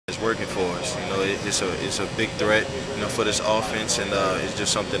working for us. You know, it's a big threat, you know, for this offense, and it's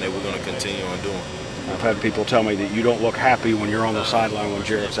just something that we're going to continue on doing. I've had people tell me that you don't look happy when you're on the sideline when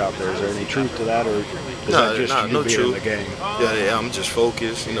Jarrett's out there. Is there any truth to that, or is that just you being in the game? Yeah, I'm just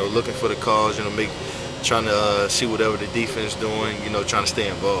focused, you know, looking for the calls, you know, trying to see whatever the defense doing, you know, trying to stay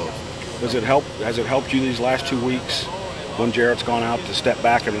involved. Does it help? Has it helped you these last 2 weeks when Jarrett's gone out to step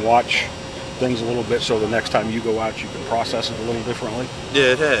back and watch things a little bit, so the next time you go out you can process it a little differently?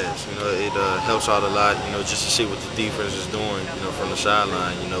 Yeah, it has. You know, it helps out a lot. You know, just to see what the defense is doing. You know, from the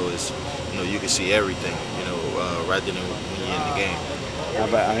sideline. You know, you can see everything. You know, rather than when you're in the game.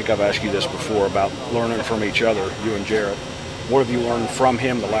 I think I've asked you this before about learning from each other, you and Jarrett. What have you learned from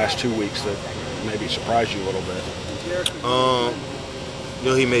him the last 2 weeks that maybe surprised you a little bit? You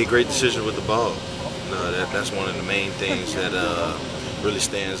know, he made great decisions with the ball. You know, that's one of the main things that really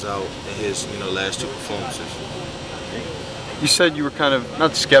stands out in his, you know, last 2 performances. You said you were kind of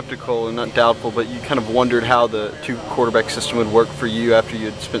not skeptical and not doubtful, but you kind of wondered how the 2-quarterback system would work for you after you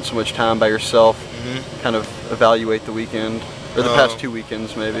had spent so much time by yourself. Kind of evaluate the weekend, or the past 2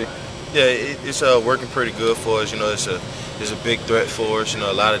 weekends maybe. Yeah, it's working pretty good for us. You know, it's a big threat for us. You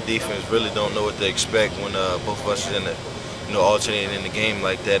know, a lot of defense really don't know what to expect when both of us are in the, you know, alternating in the game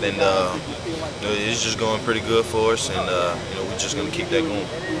like that, and you know, it's just going pretty good for us, and you know, we're just going to keep that going.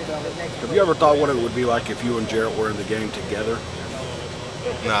 Have you ever thought what it would be like if you and Jarrett were in the game together?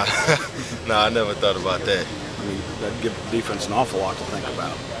 Nah, nah, I never thought about that. I mean, that'd give the defense an awful lot to think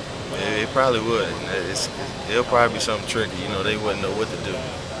about. It probably would. It'll probably be something tricky. You know, they wouldn't know what to do.